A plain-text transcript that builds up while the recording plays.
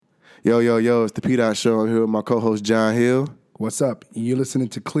Yo, it's the P. Show. I'm here with my co-host, John Hill. What's up? You're listening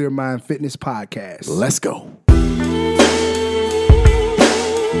to Clear Mind Fitness Podcast. Let's go.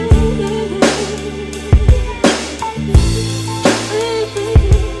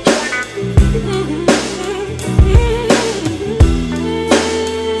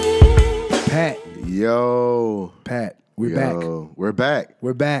 Pat. Yo. Pat, we're back. We're back.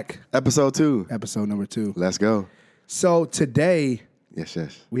 We're back. Episode 2. Episode number 2. Let's go. So today,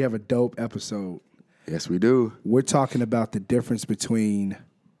 Yes. we have a dope episode. Yes, we do. We're talking about the difference between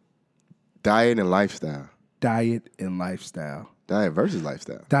Diet and lifestyle. diet and lifestyle. Diet versus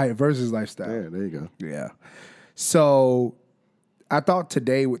lifestyle. Diet versus lifestyle. Yeah, there you go. Yeah. So I thought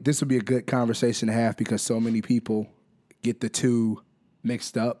today this would be a good conversation to have because so many people get the two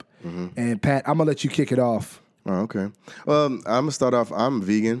mixed up. Mm-hmm. And Pat, I'm going to let you kick it off. Oh, okay. Well, I'm going to start off. I'm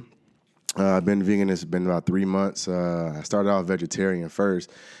vegan. I've been vegan. It's been about 3 months. I started off vegetarian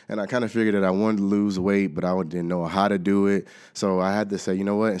first, and I kind of figured that I wanted to lose weight, but I didn't know how to do it. So I had to say, you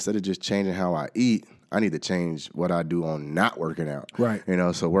know what? Instead of just changing how I eat, I need to change what I do on not working out. Right.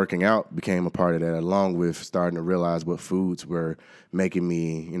 So working out became a part of that, along with starting to realize what foods were making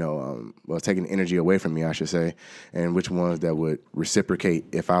me, taking energy away from me, I should say, and which ones that would reciprocate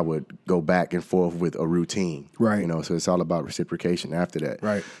if I would go back and forth with a routine. Right. So it's all about reciprocation after that.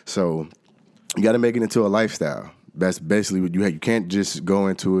 Right. So you got to make it into a lifestyle. That's basically what you can't just go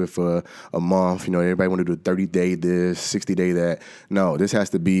into it for a month. Everybody want to do 30-day this, 60-day that. No, this has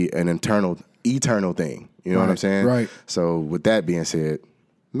to be an eternal thing. You know what I'm saying? Right. So with that being said,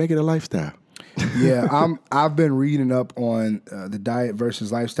 make it a lifestyle. Yeah, I've been reading up on the diet versus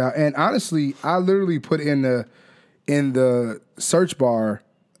lifestyle, and honestly, I literally put in the search bar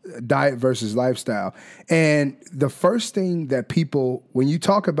diet versus lifestyle, and the first thing that people, when you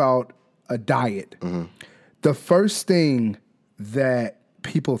talk about a diet, mm-hmm. the first thing that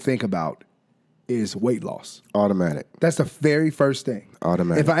people think about is weight loss. Automatic. That's the very first thing.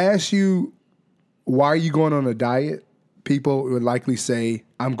 Automatic. If I ask you, why are you going on a diet? People would likely say,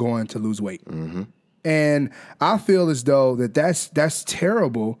 I'm going to lose weight. Mm-hmm. And I feel as though that's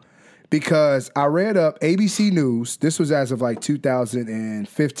terrible because I read up ABC News. This was as of like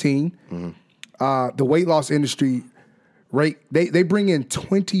 2015. Mm-hmm. The weight loss industry rate, they bring in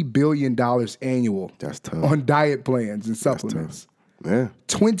 $20 billion annual on diet plans and supplements. Yeah.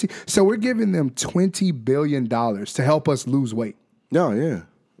 So we're giving them $20 billion to help us lose weight. No, yeah.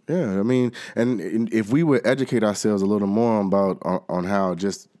 Yeah, I mean, and if we would educate ourselves a little more on how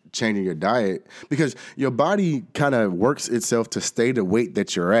just changing your diet, because your body kind of works itself to stay the weight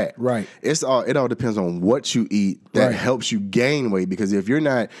that you're at. Right. It all depends on what you eat that helps you gain weight. Because if you're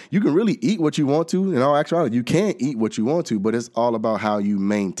not, you can really eat what you want to. In all actuality, you can eat what you want to, but it's all about how you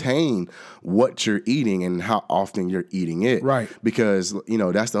maintain what you're eating and how often you're eating it. Right. Because,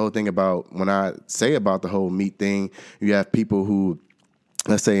 that's the whole thing about when I say about the whole meat thing, you have people who,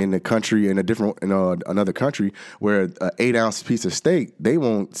 let's say in another country where an 8-ounce piece of steak, they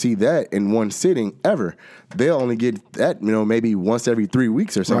won't see that in one sitting ever. They'll only get that, maybe once every 3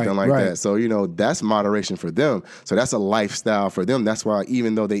 weeks or something like that. So, that's moderation for them. So that's a lifestyle for them. That's why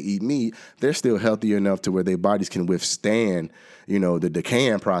even though they eat meat, they're still healthy enough to where their bodies can withstand, the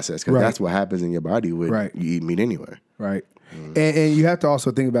decaying process. Because that's what happens in your body when you eat meat anyway. Right. And you have to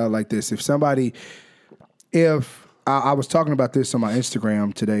also think about it like this. If I was talking about this on my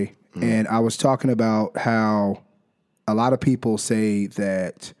Instagram today, and I was talking about how a lot of people say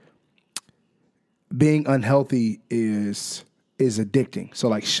that being unhealthy is addicting. So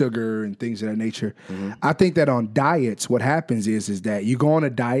like sugar and things of that nature. Mm-hmm. I think that on diets, what happens is that you go on a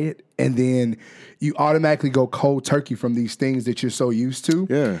diet and then you automatically go cold turkey from these things that you're so used to.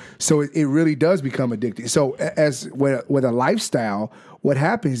 Yeah. So it really does become addicting. So as with a lifestyle, what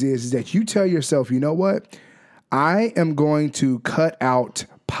happens is that you tell yourself, you know what? I am going to cut out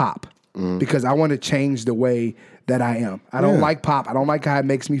pop because I want to change the way that I am. I don't like pop. I don't like how it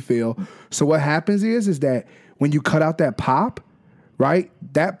makes me feel. So what happens is that when you cut out that pop, right,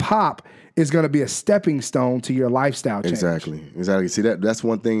 that pop is going to be a stepping stone to your lifestyle change. Exactly. See, that's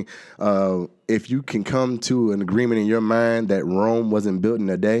one thing. If you can come to an agreement in your mind that Rome wasn't built in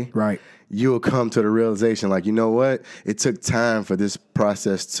a day, right, you'll come to the realization, like, you know what? It took time for this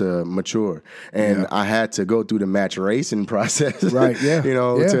process to mature. And I had to go through the maturation process, right,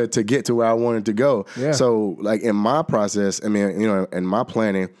 to get to where I wanted to go. Yeah. So, like, in my process, in my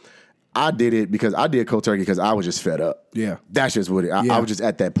planning, I did it because I did cold turkey because I was just fed up. Yeah. That's just what I was just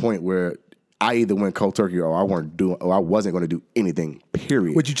at that point where I either went cold turkey or I wasn't going to do anything.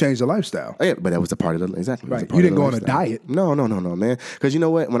 Period. Would you change the lifestyle? Yeah, but that was a part of the exactly. Right. You didn't go on a diet. No, man. Because you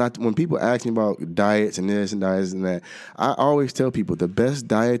know what? When people ask me about diets and this and diets and that, I always tell people the best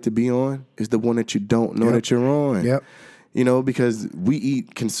diet to be on is the one that you don't know that you're on. Yep. You know, because we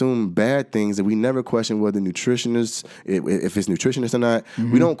consume bad things and we never question whether nutritionists, if it's nutritionist or not.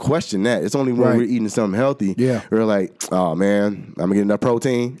 We don't question that. It's only when we're eating something healthy. Yeah. We're like, oh man, I'm gonna get enough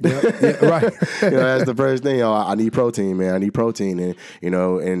protein. Yep. Yeah, right. That's the first thing. Oh, I need protein, man. I need protein. And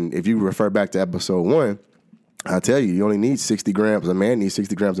and if you refer back to episode 1, I tell you only need 60 grams. A man needs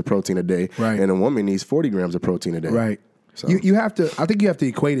 60 grams of protein a day, and a woman needs 40 grams of protein a day. Right. So. You have to. I think you have to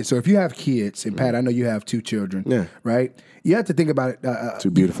equate it. So if you have kids, and Pat, I know you have 2 children, right? You have to think about it.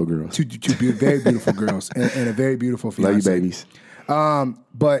 2 beautiful girls, two very beautiful girls, and a very beautiful fiance. Love you, babies.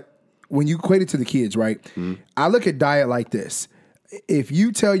 But when you equate it to the kids, right? I look at diet like this. If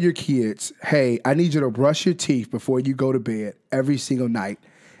you tell your kids, "Hey, I need you to brush your teeth before you go to bed every single night,"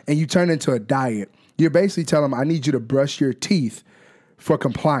 and you turn into a diet, you're basically telling them, "I need you to brush your teeth for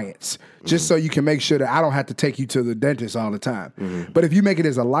compliance, just so you can make sure that I don't have to take you to the dentist all the time." But if you make it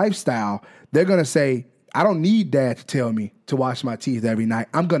as a lifestyle, they're going to say, I don't need dad to tell me to wash my teeth every night.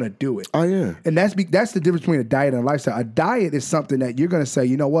 I'm going to do it. Oh, yeah. And that's the difference between a diet and a lifestyle. A diet is something that you're going to say,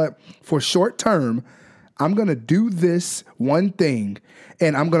 you know what, for short term, I'm going to do this one thing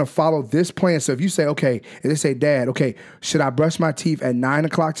and I'm going to follow this plan. So if you say, okay, if they say, Dad, okay, should I brush my teeth at 9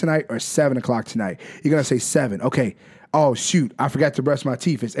 o'clock tonight or 7 o'clock tonight? You're going to say 7. Okay. Oh, shoot, I forgot to brush my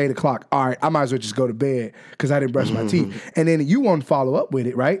teeth. It's 8 o'clock. All right, I might as well just go to bed because I didn't brush my teeth. And then you want to follow up with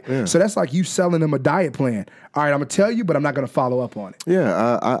it, right? Yeah. So that's like you selling them a diet plan. All right, I'm going to tell you, but I'm not going to follow up on it.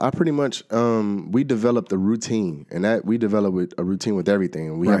 Yeah, I pretty much, we developed a routine, and that we developed a routine with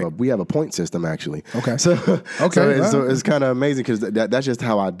everything. We have a point system, actually. Okay. So it's kind of amazing because that's just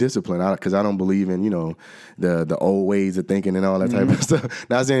how I discipline, because I don't believe in, the old ways of thinking and all that type of stuff.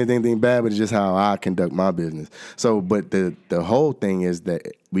 Not saying anything bad, but it's just how I conduct my business. So, but the whole thing is that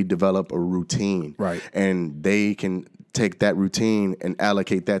we develop a routine, right? And they can take that routine and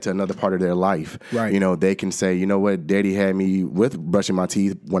allocate that to another part of their life. Right. They can say, you know what, Daddy had me with brushing my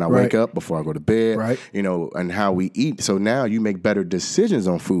teeth when I wake up, before I go to bed, right? And how we eat. So now you make better decisions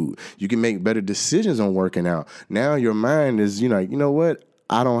on food. You can make better decisions on working out. Now your mind is, you know what,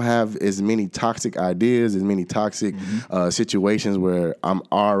 I don't have as many toxic ideas, as many toxic situations where I'm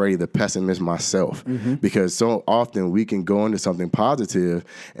already the pessimist myself. Because so often we can go into something positive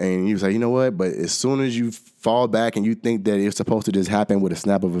and you say, you know what, but as soon as you fall back and you think that it's supposed to just happen with a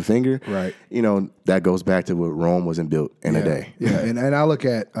snap of a finger, right? That goes back to what Rome wasn't built in a day. Yeah, and I look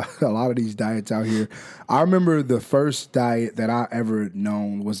at a lot of these diets out here. I remember the first diet that I ever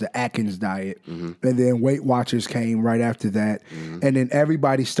known was the Atkins diet, and then Weight Watchers came right after that, and then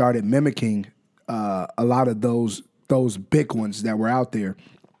everybody started mimicking a lot of those big ones that were out there.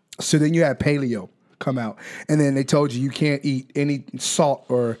 So then you had paleo come out, and then they told you can't eat any salt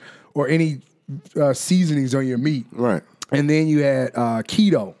or any seasonings on your meat. Right. And then you had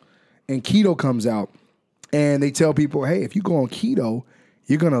keto, and keto comes out, and they tell people, hey, if you go on keto,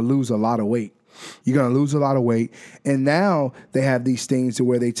 you're going to lose a lot of weight. You're going to lose a lot of weight. And now they have these things to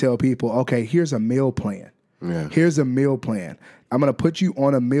where they tell people, okay, here's a meal plan. Yeah. Here's a meal plan. I'm going to put you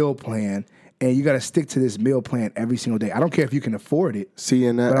on a meal plan, and you got to stick to this meal plan every single day. I don't care if you can afford it. See,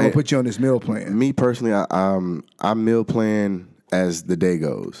 and that, but I'm going to put you on this meal plan. Me personally, I meal plan as the day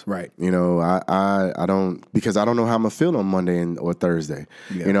goes. Right. I don't, because I don't know how I'm going to feel on Monday or Thursday.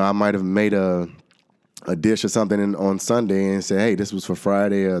 Yeah. I might have made a dish or something on Sunday and say, hey, this was for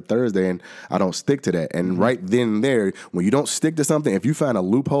Friday or Thursday, and I don't stick to that. And right then and there, when you don't stick to something, if you find a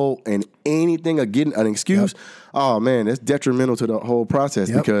loophole in anything or getting an excuse, oh man, that's detrimental to the whole process,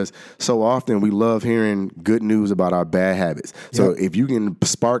 because so often we love hearing good news about our bad habits. So if you can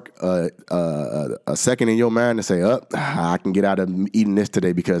spark a second in your mind to say, I can get out of eating this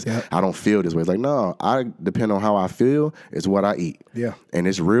today because I don't feel this way. It's like, no, I depend on how I feel is what I eat. Yeah. And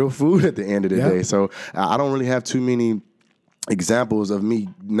it's real food at the end of the day. So I don't really have too many examples of me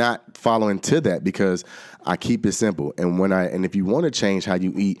not following to that, because I keep it simple. And if you want to change how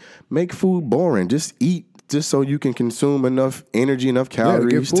you eat, make food boring. Just eat, just so you can consume enough energy, enough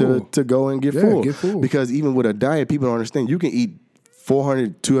calories to go and get full. Get full. Because even with a diet, people don't understand. You can eat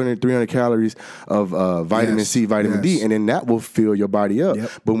 400, 200, 300 calories of vitamin C, vitamin D, and then that will fill your body up.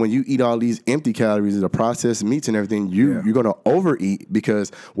 But when you eat all these empty calories of the processed meats and everything, you're going to overeat, because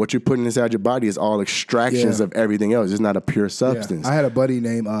what you're putting inside your body is all extractions of everything else. It's not a pure substance. I had a buddy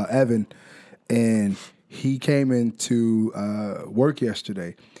named Evan, and he came into work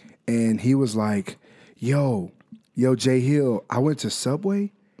yesterday, and he was like, Yo, Jay Hill, I went to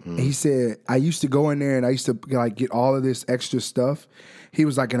Subway, And he said, I used to go in there and I used to like get all of this extra stuff. He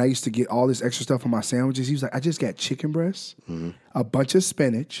was like, and I used to get all this extra stuff on my sandwiches. He was like, I just got chicken breasts, a bunch of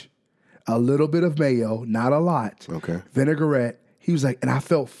spinach, a little bit of mayo, not a lot, vinaigrette. He was like, and I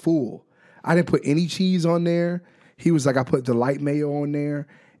felt full. I didn't put any cheese on there. He was like, I put the light mayo on there.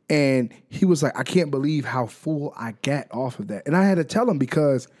 And he was like, I can't believe how full I got off of that. And I had to tell him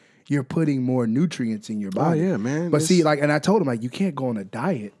because you're putting more nutrients in your body. Oh, yeah, man. But see, like, and I told him, like, you can't go on a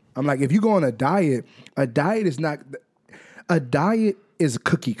diet. I'm like, if you go on a diet is not, a diet is a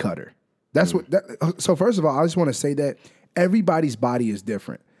cookie cutter. That's what, so first of all, I just want to say that everybody's body is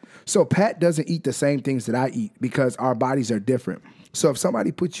different. So Pat doesn't eat the same things that I eat because our bodies are different. So if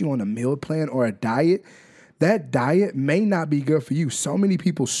somebody puts you on a meal plan or a diet, that diet may not be good for you. So many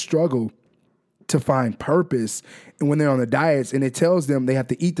people struggle to find purpose and when they're on the diets, and it tells them they have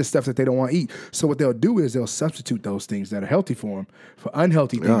to eat the stuff that they don't want to eat. So what they'll do is they'll substitute those things that are healthy for them for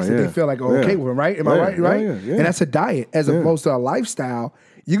unhealthy things that they feel like are okay with them, right? Am I right? Right? And that's a diet as opposed to a lifestyle.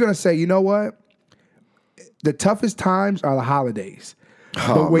 You're going to say, you know what? The toughest times are the holidays.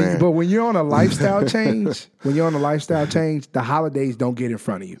 But when you're on a lifestyle change, the holidays don't get in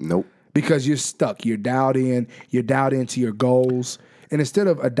front of you. Nope. Because you're stuck. You're dialed into your goals. And instead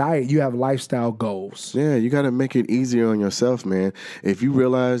of a diet, you have lifestyle goals. Yeah, you got to make it easier on yourself, man. If you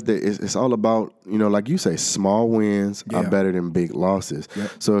realize that it's all about, like you say, small wins are better than big losses.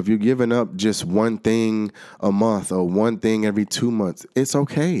 Yep. So if you're giving up just one thing a month or one thing every 2 months, it's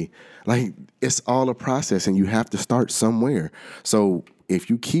okay. Like, it's all a process, and you have to start somewhere. So if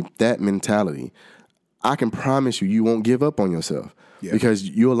you keep that mentality, I can promise you won't give up on yourself. Yep. Because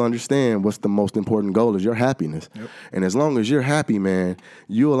you'll understand what's the most important goal is your happiness. Yep. And as long as you're happy, man,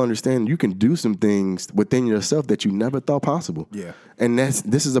 you'll understand you can do some things within yourself that you never thought possible. Yeah. And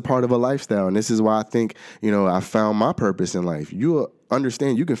this is a part of a lifestyle. And this is why I think, I found my purpose in life. You'll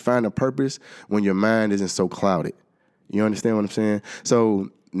understand you can find a purpose when your mind isn't so clouded. You understand what I'm saying? So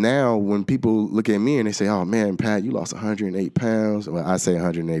now when people look at me and they say, oh, man, Pat, you lost 108 pounds. Well, I say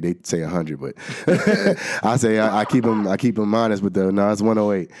 108. They say 100, but I say I keep them honest with it's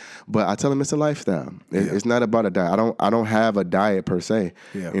 108. But I tell them it's a lifestyle. It's not about a diet. I don't have a diet per se.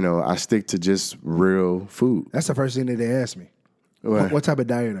 Yeah. I stick to just real food. That's the first thing that they ask me. What type of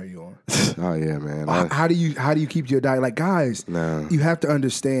diet are you on? Oh, yeah, man. How do you keep your diet? Like, guys, you have to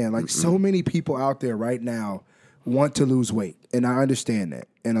understand, like, so many people out there right now want to lose weight, and I understand that.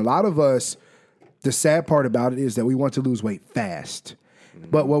 And a lot of us, the sad part about it is that we want to lose weight fast.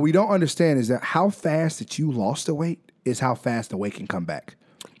 But what we don't understand is that how fast that you lost the weight is how fast the weight can come back.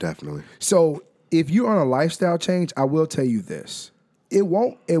 Definitely. So if you're on a lifestyle change, I will tell you this. It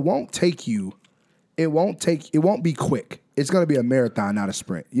won't be quick. It's going to be a marathon, not a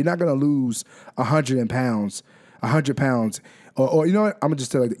sprint. You're not going to lose 100 pounds, or you know what? I'm going to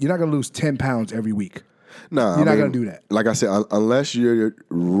just tell you, you're not going to lose 10 pounds every week. No, you're not going to do that. Like I said, unless you're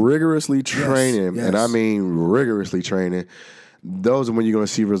rigorously training, and I mean rigorously training, those are when you're going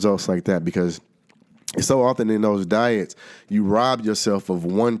to see results like that, because so often in those diets, you rob yourself of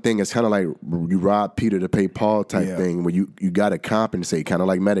one thing. It's kind of like you rob Peter to pay Paul type thing, where you got to compensate, kind of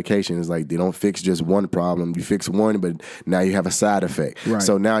like medication. It's like they don't fix just one problem. You fix one, but now you have a side effect. Right.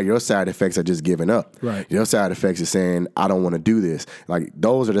 So now your side effects are just giving up. Right. Your side effects are saying, I don't want to do this. Like,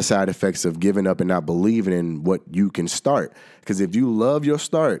 those are the side effects of giving up and not believing in what you can start. Because if you love your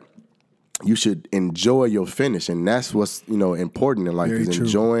start, you should enjoy your finish, and that's what's important in life. Very is true.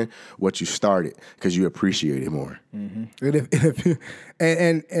 Enjoying what you started, because you appreciate it more. Mm-hmm.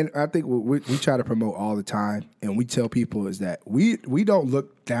 And I think what we try to promote all the time, and we tell people, is that we don't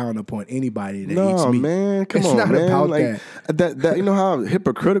look down upon anybody that eats meat. Man, come on, man. It's not about like, that. You know how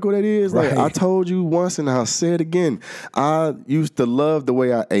hypocritical that is? Like, I told you once, and I'll say it again. I used to love the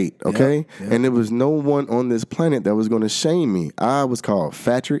way I ate, okay? Yep. And there was no one on this planet that was going to shame me. I was called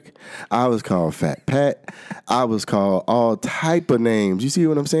Fatrick. I was called Fat Pat. I was called all type of names. You see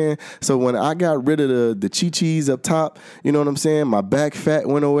what I'm saying? So when I got rid of the chi-chis up top, you know what I'm saying? My back fat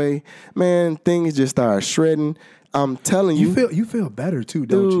went away. Man, things just started shredding. I'm telling you. You feel better too,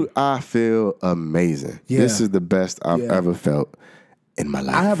 don't you? Dude, I feel amazing. Yeah. This is the best I've ever felt in my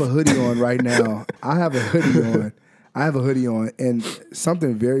life. I have a hoodie on right now. I have a hoodie on, and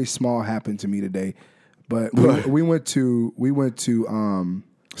something very small happened to me today. But we went to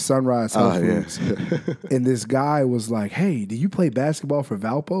Sunrise Health Foods, and this guy was like, "Hey, do you play basketball for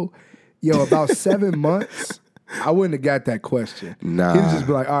Valpo?" Yo, about 7 months. I wouldn't have got that question. Nah. He'd just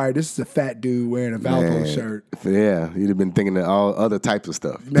be like, all right, this is a fat dude wearing a Valpo shirt. Yeah, you'd have been thinking of all other types of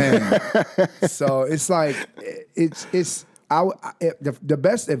stuff. Man. So it's like, the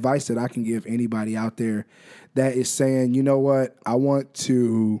best advice that I can give anybody out there that is saying, you know what, I want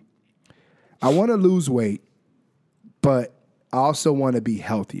to lose weight, but I also want to be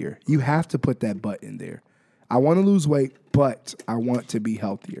healthier. You have to put that but in there. I want to lose weight, but I want to be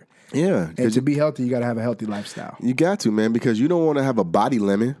healthier. Yeah. And to be healthy, you got to have a healthy lifestyle. You got to, man, because you don't want to have a body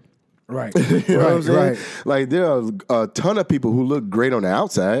lemon. Right. You know what I'm saying? Right. Like, there are a ton of people who look great on the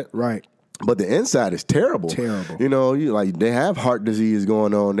outside. Right. But the inside is terrible. Terrible. You know, they have heart disease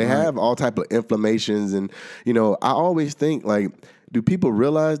going on. They have all type of inflammations. And, you know, I always think, like, do people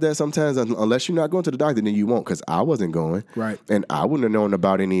realize that sometimes unless you're not going to the doctor, then you won't? Because I wasn't going. Right. And I wouldn't have known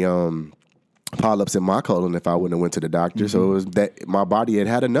about any polyps in my colon if I wouldn't have went to the doctor. So it was that my body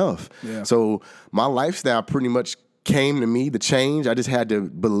had enough. Yeah. So my lifestyle pretty much came to me, the change. I just had to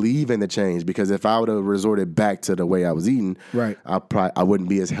believe in the change, because if I would have resorted back to the way I was eating, right, I wouldn't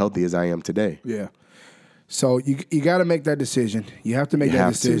be as healthy as I am today. Yeah. So you got to make that decision. You have to make that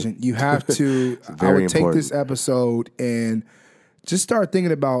decision. You have to. I would take this episode and just start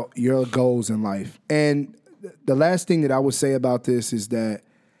thinking about your goals in life. And the last thing that I would say about this is that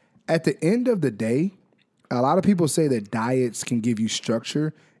at the end of the day, a lot of people say that diets can give you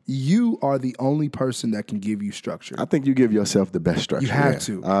structure. You are the only person that can give you structure. I think you give yourself the best structure. You have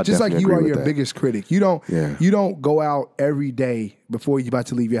to. Just like you are your biggest critic. You don't go out every day before you're about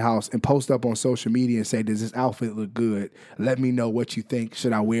to leave your house and post up on social media and say, does this outfit look good? Let me know what you think.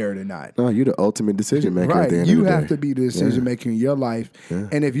 Should I wear it or not? No, you're the ultimate decision maker. Right. At the end You of the have day. to be the decision maker in your life. Yeah.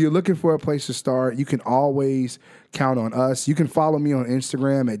 And if you're looking for a place to start, you can always count on us. You can follow me on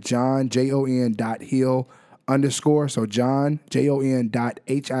Instagram at Jon, JON.Hill_. So Jon,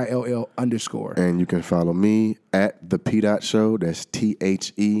 JON.HILL_. And you can follow me at the P Dot Show. That's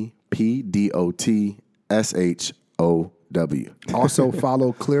THEPDOTSHOW. Also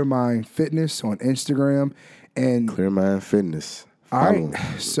follow Clear Mind Fitness on Instagram and Clear Mind Fitness. All right.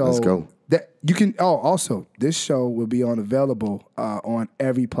 So let's go. That you can. Oh, also this show will be available on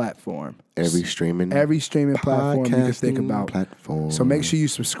every platform. Every streaming platform you can think about. Platform. So make sure you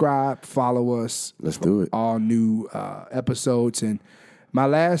subscribe, follow us. Let's do it. All new episodes. And my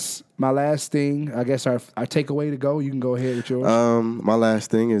last thing, I guess our takeaway to go. You can go ahead with yours. My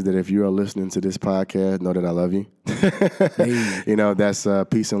last thing is that if you are listening to this podcast, know that I love you. Hey. You know, that's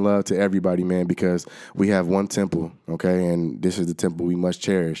peace and love to everybody, man, because we have one temple, okay? And this is the temple we must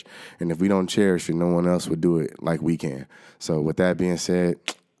cherish. And if we don't cherish it, no one else would do it like we can. So with that being said,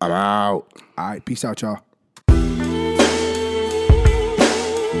 I'm out. All right. Peace out, y'all.